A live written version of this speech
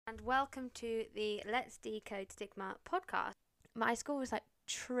welcome to the Let's Decode Stigma podcast. My score was like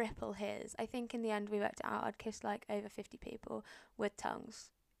triple his. I think in the end we worked it out I'd kissed like over 50 people with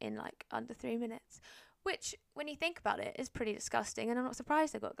tongues in like under 3 minutes, which when you think about it is pretty disgusting, and I'm not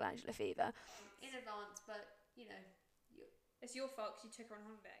surprised I got glandular fever in advance, but you know, It's your fault because you took her on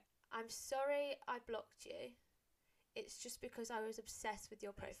holiday. I'm sorry I blocked you. It's just because I was obsessed with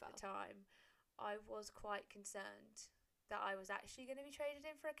your profile at the time. I was quite concerned that I was actually going to be traded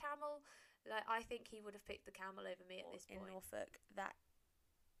in for a camel. Like, I think he would have picked the camel over me at this point. In Norfolk, that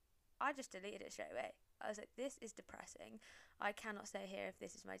I just deleted it straight away. I was like, this is depressing. I cannot stay here if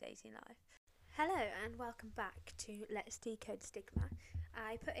this is my dating life. Hello and welcome back to Let's Decode Stigma.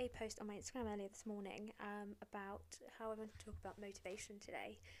 I put a post on my Instagram earlier this morning about how I want to talk about motivation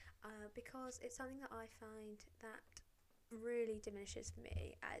today, because it's something that I find that really diminishes for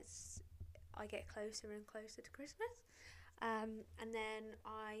me as I get closer and closer to Christmas. And then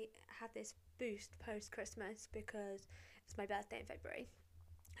I had this boost post-Christmas because it's my birthday in February.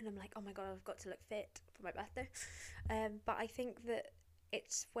 And I'm like, oh my God, I've got to look fit for my birthday. But I think that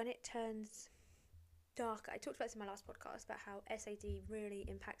it's when it turns dark. I talked about this in my last podcast about how SAD really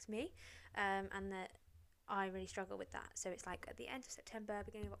impacts me, and that I really struggle with that. So it's like at the end of September,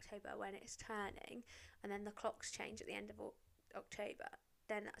 beginning of October, when it's turning, and then the clocks change at the end of October.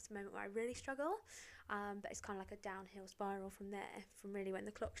 Then that's the moment where I really struggle. But it's kind of like a downhill spiral from there, from really when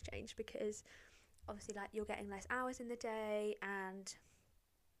the clocks change, because obviously like you're getting less hours in the day, and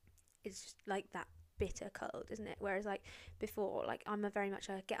it's just like that bitter cold, isn't it? Whereas like before, like I'm very much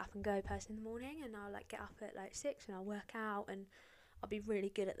a get up and go person in the morning, and I'll like get up at like 6 and I'll work out and I'll be really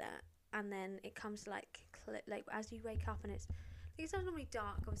good at that. And then it comes to like as you wake up, and it's not normally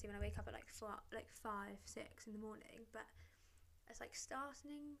dark obviously when I wake up at like 5, 6 in the morning, but it's like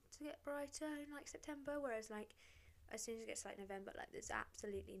starting to get brighter in like September, whereas like as soon as it gets like November, like there's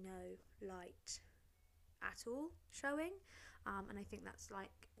absolutely no light at all showing, and I think that's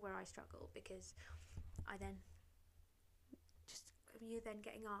like where I struggle, because I then you're then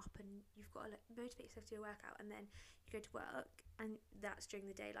getting up and you've got to like motivate yourself to do a workout, and then you go to work, and that's during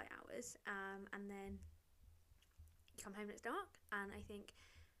the daylight hours, and then you come home and it's dark. And I think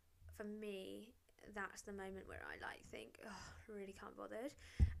for me that's the moment where I like think, oh, I really can't be bothered.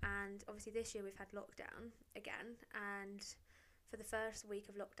 And obviously this year we've had lockdown again, and for the first week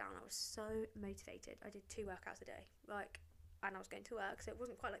of lockdown I was so motivated. I did 2 workouts a day, and I was going to work, so it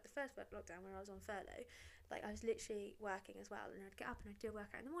wasn't quite like the first lockdown where I was on furlough. Like I was literally working as well, and I'd get up and I'd do a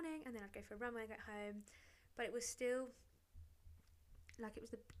workout in the morning, and then I'd go for a run when I get home. But it was still like it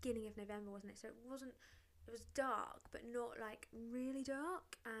was the beginning of November, wasn't it? So it was dark, but not like really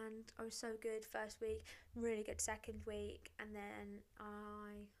dark. And I was so good first week, really good second week, and then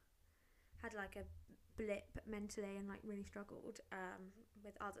I had like a blip mentally and like really struggled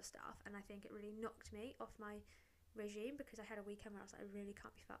with other stuff. And I think it really knocked me off my regime, because I had a weekend where I was like, I really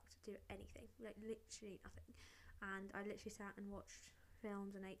can't be fucked to do anything, like literally nothing. And I literally sat and watched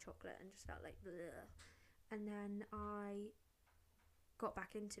films and ate chocolate and just felt like bleh. And then I got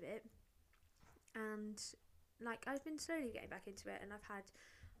back into it, and like I've been slowly getting back into it, and I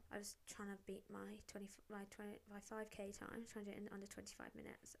was trying to beat my 5k time, trying to do it in under 25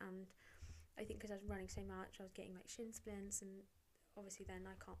 minutes. And I think because I was running so much, I was getting like shin splints, and obviously then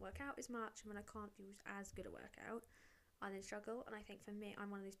I can't work out as much, and when I can't do as good a workout, I then struggle. And I think for me, I'm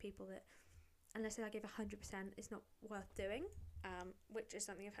one of these people that unless I give 100%, it's not worth doing, which is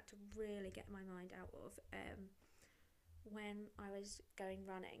something I've had to really get my mind out of. When I was going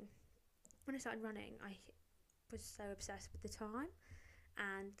running, when I started running, I was so obsessed with the time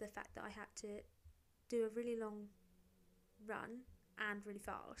and the fact that I had to do a really long run and really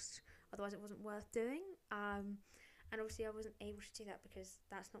fast, otherwise it wasn't worth doing. And obviously I wasn't able to do that because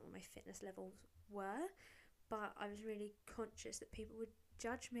that's not what my fitness levels were, but I was really conscious that people would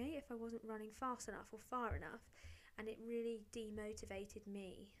judge me if I wasn't running fast enough or far enough, and it really demotivated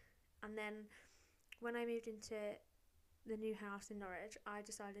me. And then when I moved into the new house in Norwich, I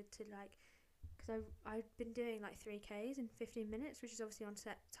decided to because I'd been doing like 3Ks in 15 minutes, which is obviously on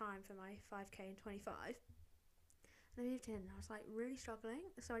set time for my 5K in 25. And I moved in and I was like really struggling,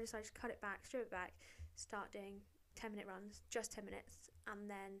 so I decided to cut it back, strip it back, start doing 10-minute runs, just 10 minutes, and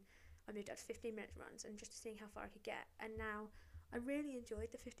then I moved up to 15-minute runs, and just seeing how far I could get. And now I really enjoyed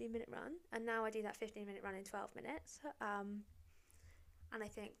the 15-minute run, and now I do that 15-minute run in 12 minutes. And I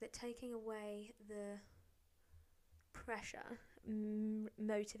think that taking away the pressure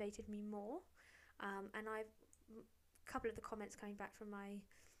motivated me more. And a couple of the comments coming back from my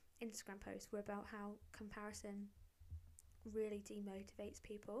Instagram post were about how comparison really demotivates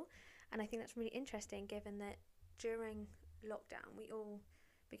people, and I think that's really interesting, given that during lockdown we all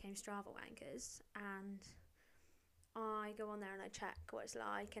became Strava wankers, and I go on there and I check what it's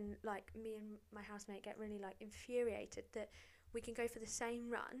like, and like me and my housemate get really like infuriated that we can go for the same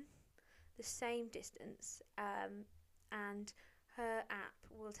run, the same distance, and her app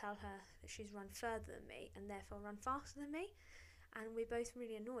will tell her that she's run further than me and therefore run faster than me, and we're both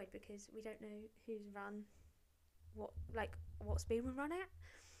really annoyed because we don't know who's run what speed we run at.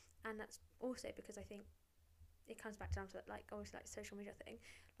 And that's also because I think it comes back down to that, like, obviously, like, social media thing.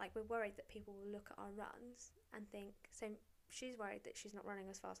 Like, we're worried that people will look at our runs and think, so she's worried that she's not running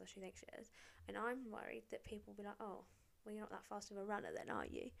as fast as she thinks she is, and I'm worried that people will be like, oh, well, you're not that fast of a runner then, are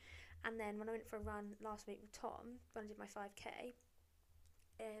you? And then when I went for a run last week with Tom, when I did my 5k,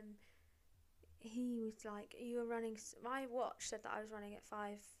 he was like, you were running, my watch said that I was running at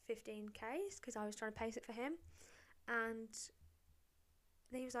 5:15 k's because I was trying to pace it for him, and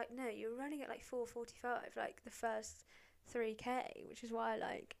he was like, no, you were running at like 4:45, like the first 3k, which is why I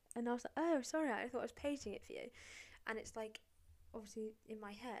like, and I was like, oh, sorry, I thought I was pacing it for you. And it's like, obviously in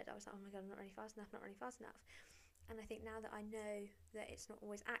my head I was like, oh my god, I'm not running fast enough, not running fast enough. And I think now that I know that it's not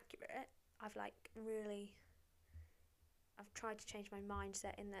always accurate, I've tried to change my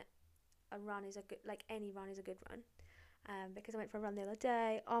mindset in that a run is a good, like any run is a good run. Because I went for a run the other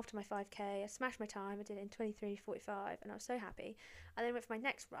day after my 5k, I smashed my time, I did it in 23:45, and I was so happy. I then went for my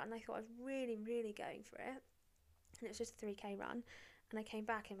next run, I thought I was really, really going for it, and it was just a 3k run, and I came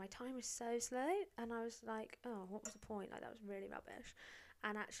back and my time was so slow, and I was like, oh, what was the point? Like, that was really rubbish.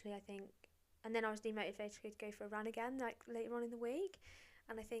 And actually, I think, and then I was demotivated to go for a run again, like later on in the week,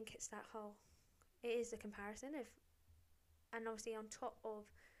 and I think it's that whole, it is the comparison of, and obviously on top of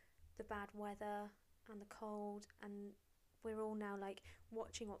the bad weather and the cold, and we're all now like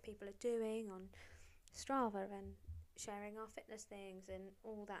watching what people are doing on Strava and sharing our fitness things and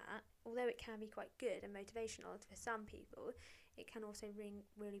all that. Although it can be quite good and motivational for some people, it can also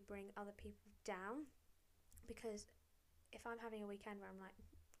really bring other people down, because if I'm having a weekend where I'm like,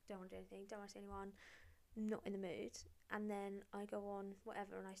 don't want to do anything, don't want to see anyone, not in the mood, and then I go on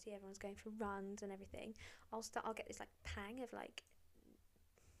whatever and I see everyone's going for runs and everything, I'll get this like pang of like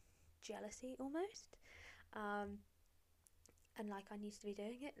jealousy almost, and like I need to be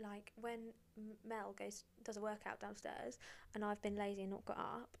doing it. Like when Mel does a workout downstairs and I've been lazy and not got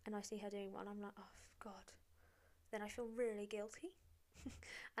up, and I see her doing one, I'm like, oh god, then I feel really guilty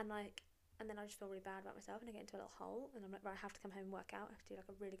and then I just feel really bad about myself, and I get into a little hole, and I'm like, right, I have to come home and work out, I have to do like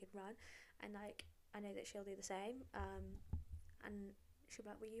a really good run, and like I know that she'll do the same, and she'll be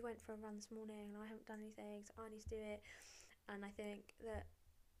like, well, you went for a run this morning and I haven't done anything, so I need to do it. And I think that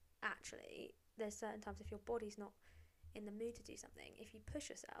actually there's certain times if your body's not in the mood to do something, if you push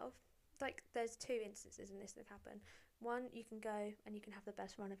yourself, like there's two instances in this that happen. One, you can go and you can have the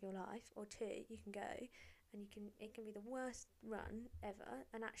best run of your life, or two, you can go and it can be the worst run ever,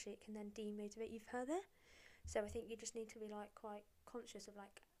 and actually it can then demotivate you further. So I think you just need to be like quite conscious of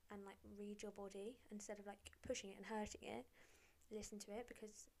like, and like read your body instead of like pushing it and hurting it. Listen to it,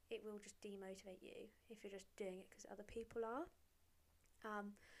 because it will just demotivate you if you're just doing it because other people are,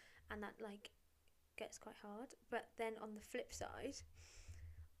 and that like gets quite hard. But then on the flip side,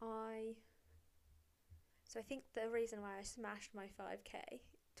 I think the reason why I smashed my 5k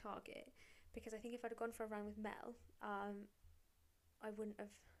target, because I think if I'd have gone for a run with Mel, I wouldn't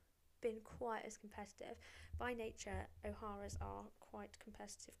have been quite as competitive. By nature, O'Haras are quite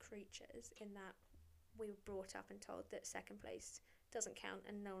competitive creatures in that we were brought up and told that second place doesn't count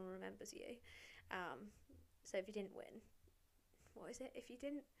and no one remembers you. So if you didn't win, what is it? If you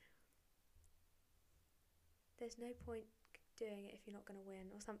didn't, there's no point doing it if you're not going to win,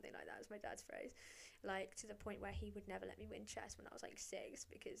 or something like that was my dad's phrase. Like, to the point where he would never let me win chess when I was like 6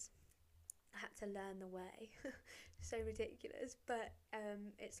 because I had to learn the way. So ridiculous, but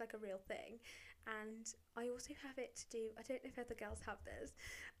it's like a real thing. And I also have it to do, I don't know if other girls have this,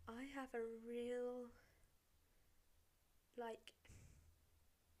 I have a real like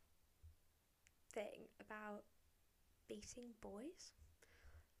thing about beating boys.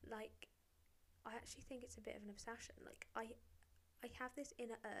 Like, I actually think it's a bit of an obsession. Like, I have this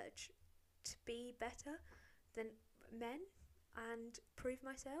inner urge to be better than men and prove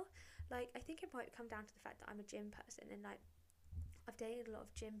myself. Like, I think it might come down to the fact that I'm a gym person, and like I've dated a lot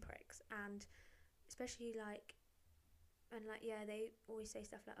of gym pricks, and especially like, and like, yeah, they always say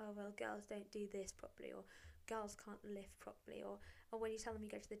stuff like, oh well, girls don't do this properly, or girls can't lift properly, or when you tell them you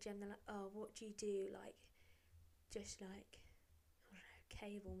go to the gym, they're like, oh, what do you do? Like, just like, I don't know,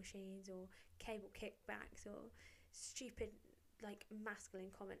 cable machines or cable kickbacks or stupid like masculine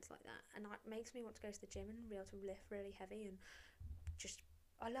comments like that. And it makes me want to go to the gym and be able to lift really heavy, and just,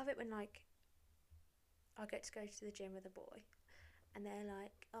 I love it when like I get to go to the gym with a boy and they're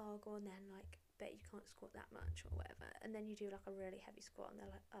like, oh, go on then, like, bet you can't squat that much or whatever, and then you do like a really heavy squat and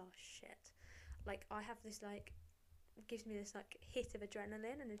they're like, oh shit. Like, I have this like, gives me this like hit of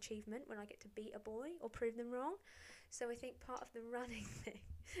adrenaline and achievement when I get to beat a boy or prove them wrong. So I think part of the running thing,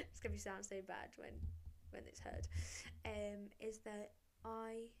 it's gonna sound so bad when it's heard, is that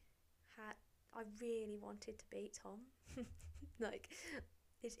I really wanted to beat Tom. Like,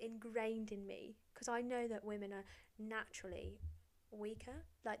 it's ingrained in me because I know that women are naturally weaker.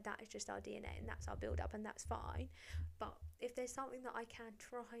 Like, that is just our DNA and that's our build up, and that's fine. But if there's something that I can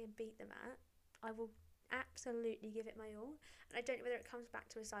try and beat them at, I will absolutely give it my all. And I don't know whether it comes back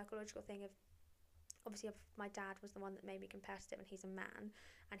to a psychological thing of, obviously my dad was the one that made me competitive, and he's a man,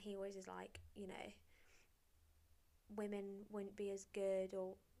 and he always is like, you know, women wouldn't be as good,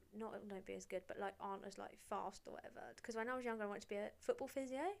 or not won't be as good, but like aren't as like fast or whatever. Because when I was younger I wanted to be a football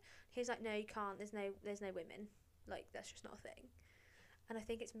physio. He's like, no, you can't, there's no women, like that's just not a thing. And I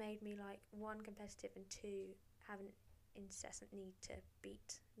think it's made me like, one, competitive, and two, have an incessant need to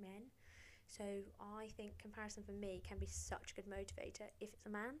beat men. So I think comparison for me can be such a good motivator if it's a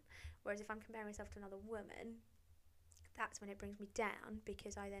man, whereas if I'm comparing myself to another woman, that's when it brings me down,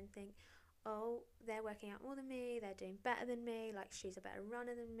 because I then think, oh, they're working out more than me, they're doing better than me, like she's a better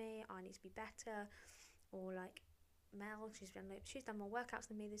runner than me, I need to be better. Or like Mel, she's done more workouts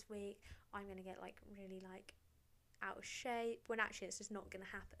than me this week, I'm gonna get like really like out of shape, when actually it's just not gonna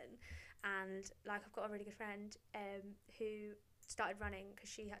happen. And like, I've got a really good friend who started running because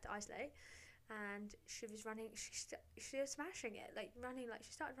she had to isolate, and she was running, she was smashing it, like running, like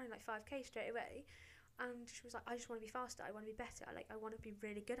she started running like 5k straight away. And she was like, I just want to be faster, I want to be better, like I want to be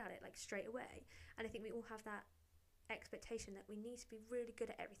really good at it, like straight away. And I think we all have that expectation that we need to be really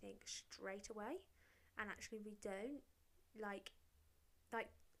good at everything straight away, and actually we don't. Like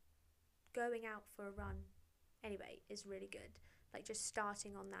going out for a run anyway is really good, like just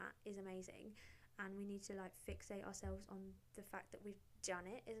starting on that is amazing. And we need to like fixate ourselves on the fact that we've done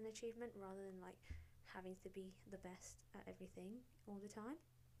it as an achievement, rather than like having to be the best at everything all the time.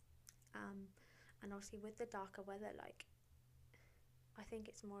 And obviously with the darker weather, like I think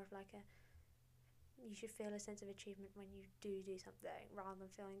it's more of like you should feel a sense of achievement when you do something, rather than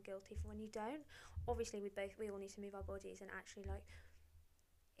feeling guilty for when you don't. Obviously we all need to move our bodies, and actually like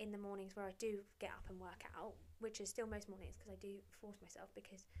in the mornings where I do get up and work out, which is still most mornings because I do force myself,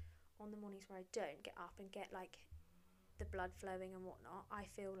 because on the mornings where I don't get up and get like the blood flowing and whatnot, I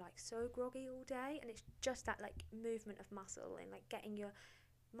feel like so groggy all day. And it's just that like movement of muscle and like getting your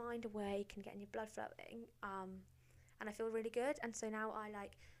mind awake and getting your blood flowing, and I feel really good. And so now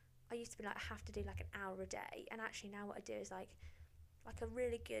I used to be like, I have to do like an hour a day, and actually now what I do is like a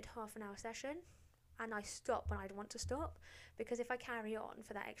really good half an hour session, and I stop when I want to stop, because if I carry on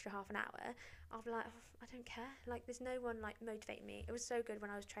for that extra half an hour, I'll be like, oh, I don't care, like there's no one like motivating me. It was so good when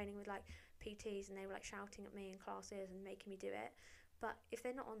I was training with like PTs and they were like shouting at me in classes and making me do it. But if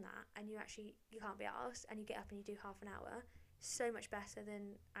they're not on that, and you can't be asked, and you get up and you do half an hour, so much better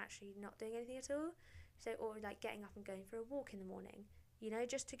than actually not doing anything at all. So, or like getting up and going for a walk in the morning, you know,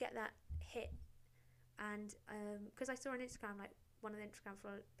 just to get that hit. And because I saw on Instagram, like one of the Instagram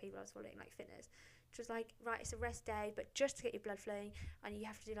people I was following, like fitness, which was like, right, it's a rest day, but just to get your blood flowing, and you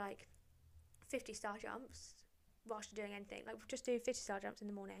have to do like 50 star jumps whilst you're doing anything. Like just do 50 star jumps in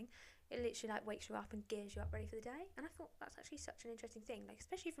the morning. It literally like wakes you up and gears you up ready for the day. And I thought that's actually such an interesting thing, like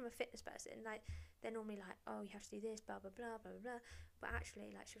especially from a fitness person. Like they're normally like, oh, you have to do this, blah blah blah blah blah. But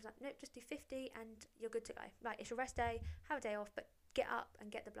actually, like she was like, nope, just do 50 and you're good to go. Like it's your rest day, have a day off, but get up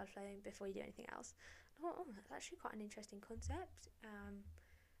and get the blood flowing before you do anything else. I thought, oh, that's actually quite an interesting concept.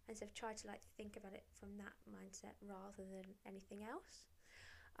 And so I've tried to like think about it from that mindset rather than anything else.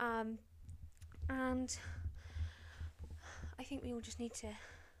 And I think we all just need to,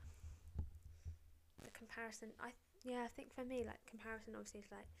 the comparison, I think for me, like comparison obviously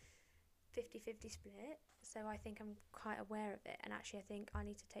is like 50-50 split, so I think I'm quite aware of it. And actually I think I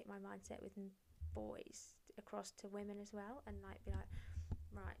need to take my mindset with boys across to women as well, and like be like,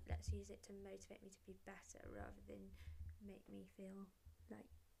 right, let's use it to motivate me to be better, rather than make me feel like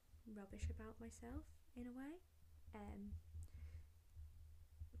rubbish about myself in a way.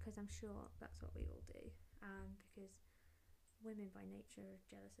 Because I'm sure that's what we all do, because women by nature are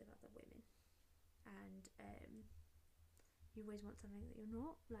jealous of other women, and you always want something that you're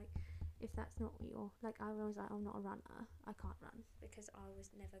not. Like if that's not what you're like, I was like, I'm not a runner, I can't run, because I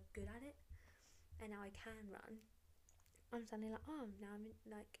was never good at it, and now I can run. I'm suddenly like, oh, now I'm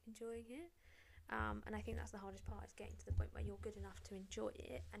like enjoying it. And I think that's the hardest part, is getting to the point where you're good enough to enjoy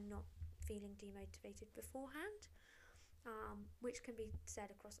it and not feeling demotivated beforehand. Which can be said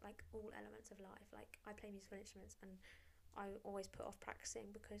across like all elements of life. Like I play musical instruments, and I always put off practicing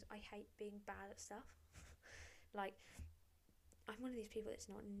because I hate being bad at stuff. Like, I'm one of these people that's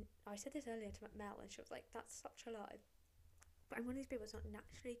not. I said this earlier to Mel, and she was like, "That's such a lie." But I'm one of these people that's not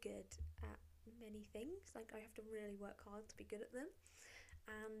naturally good at many things. Like, I have to really work hard to be good at them,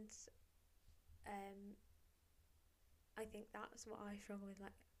 and I think that's what I struggle with.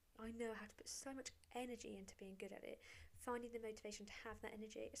 Like, I know how to put so much energy into being good at it, finding the motivation to have that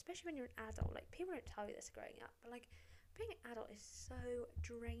energy, especially when you're an adult. Like, people don't tell you this growing up, but like, being an adult is so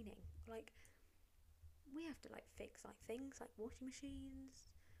draining. Like, we have to like fix like things like washing machines,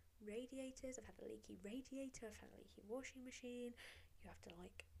 radiators. I've had a leaky radiator, I've had a leaky washing machine. You have to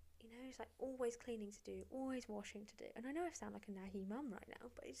like, it's like always cleaning to do, always washing to do. And I know I sound like a naggy mum right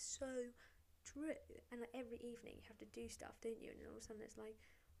now, but it's so true. And like every evening you have to do stuff, don't you? And all of a sudden it's like,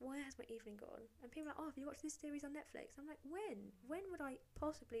 why has my evening gone? And people are like, oh, have you watched this series on Netflix? I'm like, when would I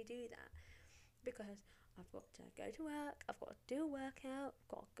possibly do that? Because I've got to go to work, I've got to do a workout,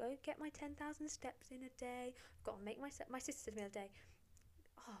 I've got to go get my 10,000 steps in a day, I've got to make my sister said to me the other day,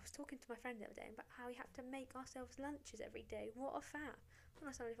 I was talking to my friend the other day about how we have to make ourselves lunches every day. What a faff. And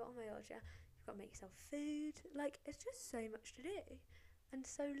I suddenly thought, oh my god, yeah, you've got to make yourself food. Like, it's just so much to do and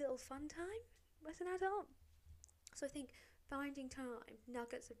so little fun time as an adult. So I think finding time,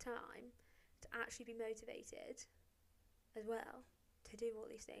 nuggets of time, to actually be motivated as well to do all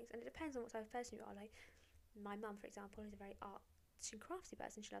these things. And it depends on what type of person you are. Like, my mum, for example, is a very artsy and crafty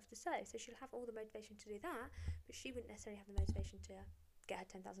person. She loves to sew, so she'll have all the motivation to do that, but she wouldn't necessarily have the motivation to get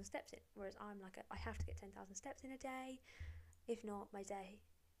her 10,000 steps in. Whereas I'm like, I have to get 10,000 steps in a day. If not, my day,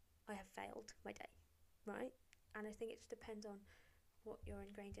 I have failed my day, right? And I think it just depends on what you're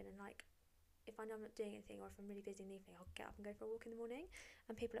ingrained in. And like, if I know I'm not doing anything, or if I'm really busy in the evening, I'll get up and go for a walk in the morning.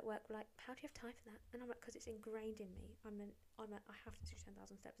 And people at work were like, how do you have time for that? And I'm like, because it's ingrained in me. I have to do 10,000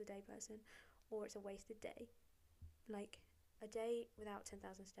 steps a day person, or it's a wasted day. Like, a day without 10,000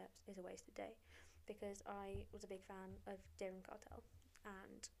 steps is a wasted day, because I was a big fan of Darren Cartel,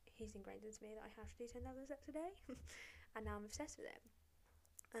 and he's ingrained into me that I have to do 10,000 steps a day, and now I'm obsessed with it.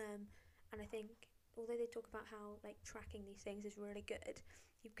 And I think, although they talk about how like tracking these things is really good,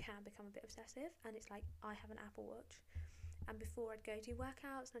 you can become a bit obsessive. And it's like, I have an Apple Watch, and before I'd go do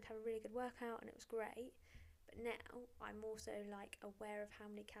workouts and I'd have a really good workout and it was great, but now I'm also like aware of how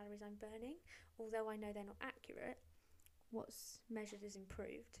many calories I'm burning. Although I know they're not accurate, what's measured is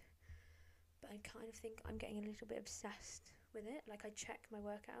improved. But I kind of think I'm getting a little bit obsessed with it. Like, I check my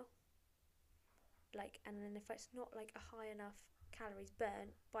workout, like, and then if it's not like a high enough calories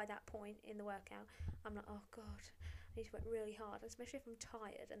burnt by that point in the workout, I'm like, oh god, I need to work really hard. Especially if I'm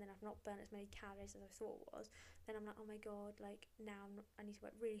tired and then I've not burnt as many calories as I thought it was, then I'm like, oh my god, like, now I need to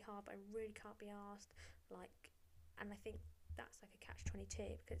work really hard, but I really can't be arsed. Like, and I think that's like a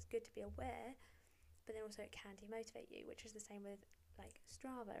catch-22, because it's good to be aware, but then also it can demotivate you, which is the same with like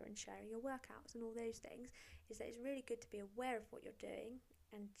Strava and sharing your workouts and all those things. Is that it's really good to be aware of what you're doing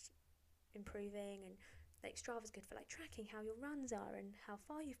and improving. And like, Strava's good for like tracking how your runs are and how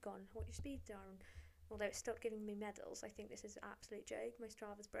far you've gone, what your speeds are. And although it stopped giving me medals, I think this is an absolute joke. My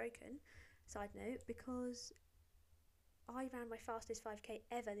Strava's broken, side note, because I ran my fastest 5k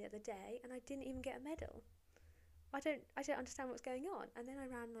ever the other day and I didn't even get a medal. I don't understand what's going on. And then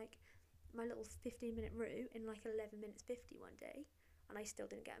I ran like my little 15-minute route in like 11 minutes 50 one day, and I still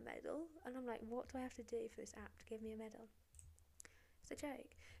didn't get a medal. And I'm like, what do I have to do for this app to give me a medal? It's a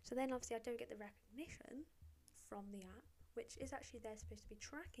joke. So then obviously I don't get the recognition from the app, which is actually they're supposed to be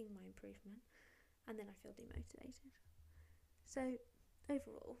tracking my improvement, and then I feel demotivated. So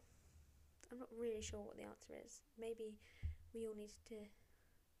overall, I'm not really sure what the answer is. Maybe we all need to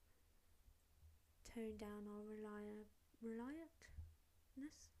tone down our reliance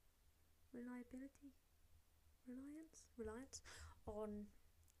on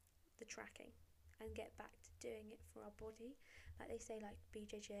the tracking and get back to doing it for our body. Like they say, like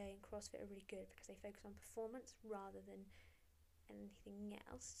BJJ and CrossFit are really good because they focus on performance rather than anything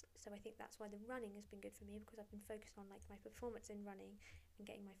else. So I think that's why the running has been good for me, because I've been focused on like my performance in running and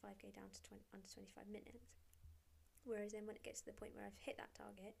getting my 5k down to under 25 minutes. Whereas then when it gets to the point where I've hit that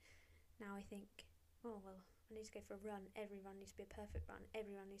target, now I think, oh well, I need to go for a run. Every run needs to be a perfect run.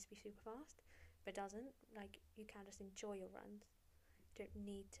 Every run needs to be super fast. But it doesn't. Like, you can just enjoy your runs. You don't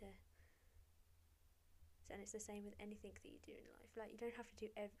need to. And it's the same with anything that you do in life. Like, you don't have to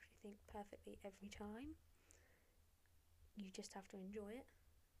do everything perfectly every time. You just have to enjoy it.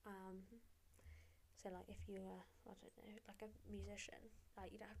 So like, if you're, I don't know, like a musician,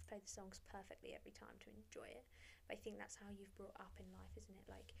 like, you don't have to play the songs perfectly every time to enjoy it. But I think that's how you've brought up in life, isn't it?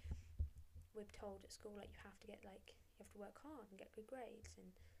 Like, we're told at school, like, you have to get, like, you have to work hard and get good grades. And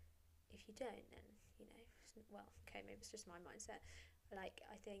if you don't, then well, okay, maybe it's just my mindset. Like,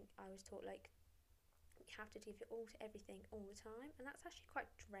 I think I was taught, like, you have to give your all to everything all the time, and that's actually quite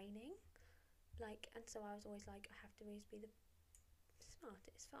draining. Like, and so I was always like, I have to always be the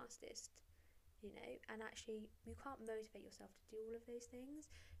smartest, fastest, and actually you can't motivate yourself to do all of those things.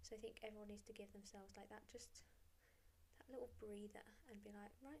 So I think everyone needs to give themselves like that, just that little breather, and be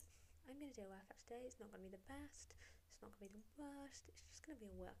like, right, I'm going to do a workout today. It's not going to be the best, it's not going to be the worst, it's just going to be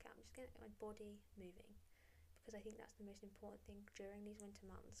a workout. I'm just going to get my body moving, because I think that's the most important thing during these winter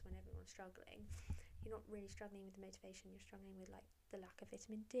months when everyone's struggling. You're not really struggling with the motivation, you're struggling with like the lack of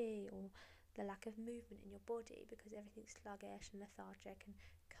vitamin D or the lack of movement in your body, because everything's sluggish and lethargic and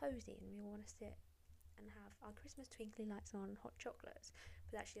cozy, and we all want to sit and have our Christmas twinkly lights on and hot chocolates,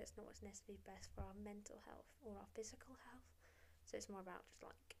 but actually that's not what's necessarily best for our mental health or our physical health. So it's more about just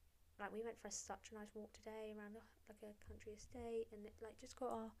like we went for such a nice walk today around like a country estate, and it like just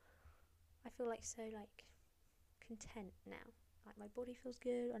got I feel like so like content now. Like, my body feels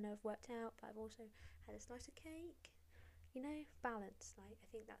good, I know I've worked out, but I've also had a slice of cake, balance. Like, I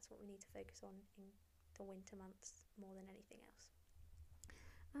think that's what we need to focus on in the winter months more than anything else.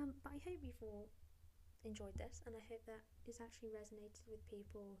 But I hope you've all enjoyed this, and I hope that it's actually resonated with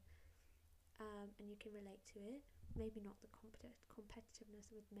people, and you can relate to it. Maybe not the competitiveness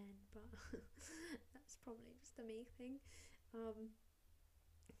with men, but that's probably just a me thing.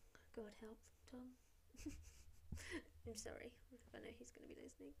 God help Tom. I'm sorry, I know he's going to be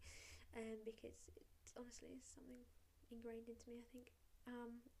listening, because it honestly is something ingrained into me, I think.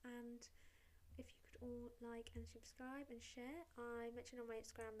 And if you could all like and subscribe and share. I mentioned on my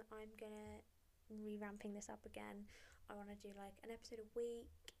Instagram that I'm gonna revamping this up again. I want to do like an episode a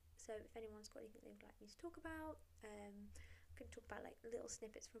week, so if anyone's got anything they would like me to talk about, I can talk about like little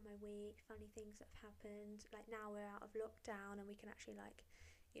snippets from my week, funny things that have happened. Like, now we're out of lockdown and we can actually like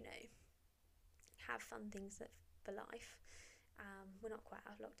have fun things that for life. We're not quite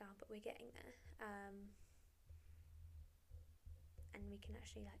out of lockdown, but we're getting there, and we can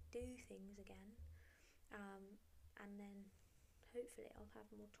actually like do things again, and then hopefully I'll have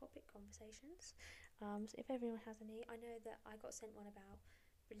more topic conversations. So if everyone has any, I know that I got sent one about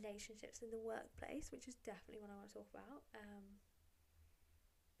relationships in the workplace, which is definitely what I want to talk about,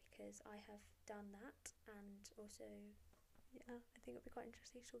 because I have done that, and also I think it'll be quite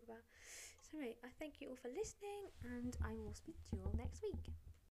interesting to talk about. So anyway, I thank you all for listening, and I will speak to you all next week.